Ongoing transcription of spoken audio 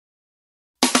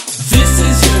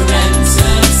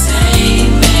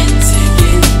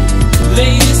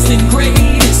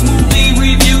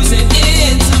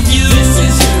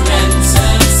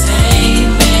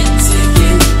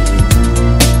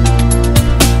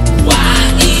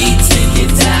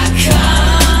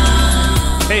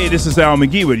this is Al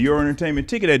McGee with Your Entertainment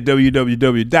Ticket at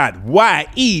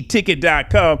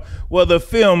www.yeticket.com. Well, the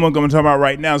film I'm going to talk about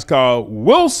right now is called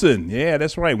Wilson. Yeah,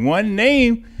 that's right. One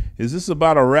name. Is this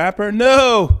about a rapper?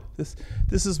 No.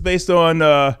 This is based on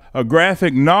a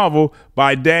graphic novel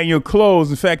by Daniel Clowes.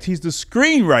 In fact, he's the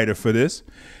screenwriter for this.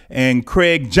 And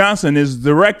Craig Johnson is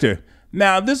the director.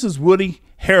 Now, this is Woody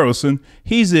Harrelson.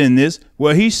 He's in this.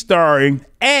 Well, he's starring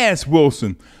as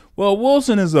Wilson. Well,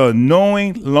 Wilson is a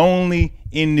knowing, lonely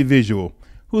individual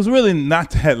who's really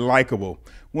not that likable.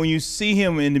 When you see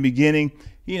him in the beginning,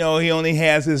 you know, he only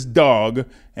has his dog,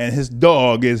 and his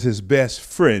dog is his best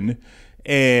friend.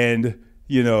 And,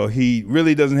 you know, he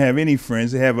really doesn't have any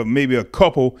friends. They have maybe a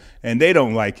couple, and they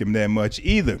don't like him that much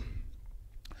either.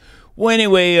 Well,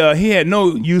 anyway, he had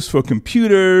no use for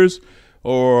computers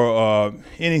or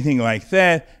anything like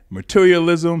that,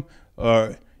 materialism,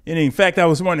 and in fact, I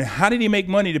was wondering, how did he make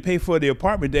money to pay for the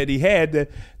apartment that he had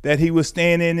that he was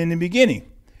staying in the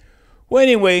beginning? Well,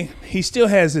 anyway, he still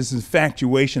has this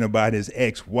infatuation about his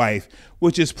ex-wife,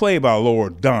 which is played by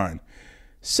Dern.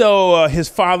 So his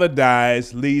father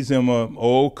dies, leaves him an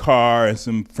old car and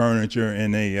some furniture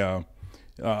and a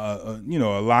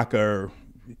locker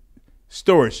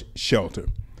storage shelter.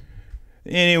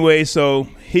 Anyway, so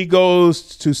he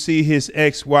goes to see his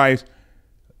ex-wife's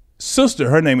sister.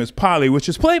 Her name is Polly, which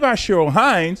is played by Cheryl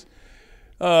Hines,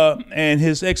 and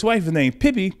his ex-wife is named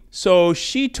Pippi. So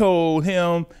she told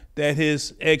him that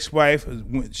his ex-wife,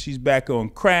 she's back on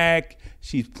crack,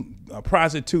 she's a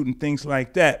prostitute and things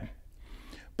like that.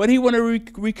 But he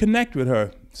wanted to reconnect with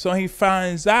her. So he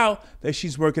finds out that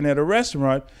she's working at a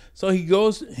restaurant. So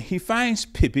he finds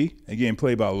Pippi, again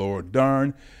played by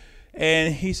Dern,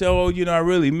 and he said, oh, you know, I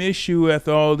really miss you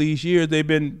after all these years. They've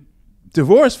been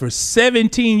divorced for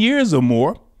 17 years or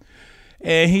more.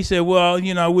 And he said, well,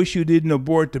 you know, I wish you didn't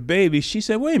abort the baby. She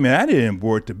said, wait a minute, I didn't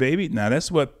abort the baby. Now,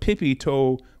 that's what Pippi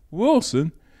told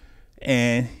Wilson.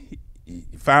 And he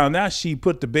found out she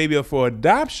put the baby up for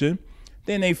adoption.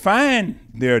 Then they find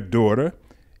their daughter,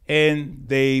 and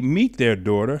they meet their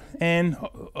daughter, and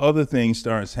other things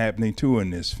starts happening too in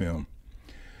this film.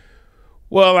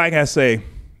 Well, like I say,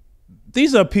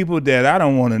 these are people that I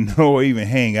don't want to know or even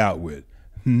hang out with.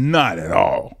 Not at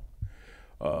all.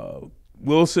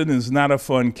 Wilson is not a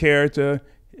fun character,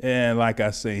 and like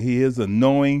I say, he is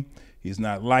annoying. He's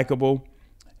not likable.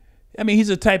 I mean, he's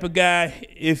the type of guy,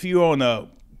 if you're on a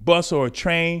bus or a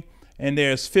train and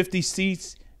there's 50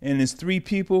 seats and there's 3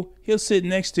 people, he'll sit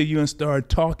next to you and start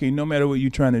talking no matter what you're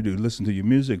trying to do. Listen to your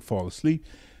music, fall asleep,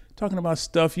 talking about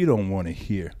stuff you don't want to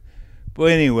hear.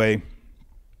 But anyway,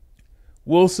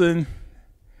 Wilson,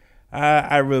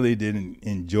 I really didn't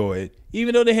enjoy it.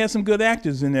 Even though they had some good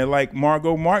actors in there, like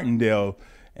Margo Martindale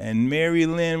and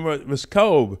Lynn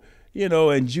Rajskub, you know,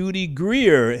 and Judy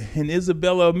Greer and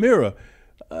Isabella Amara,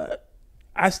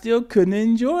 I still couldn't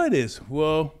enjoy this.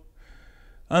 Well,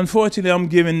 unfortunately, I'm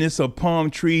giving this a palm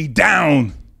tree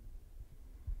down.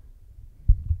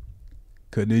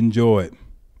 Couldn't enjoy it.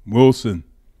 Wilson,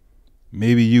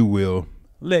 maybe you will.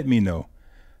 Let me know.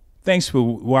 Thanks for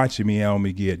watching me, Al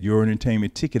McGee, at Your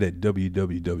Entertainment Ticket at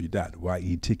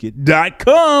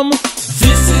www.yeticket.com. This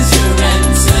is your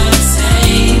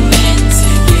entertainment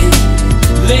ticket.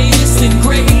 Latest and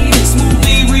greatest.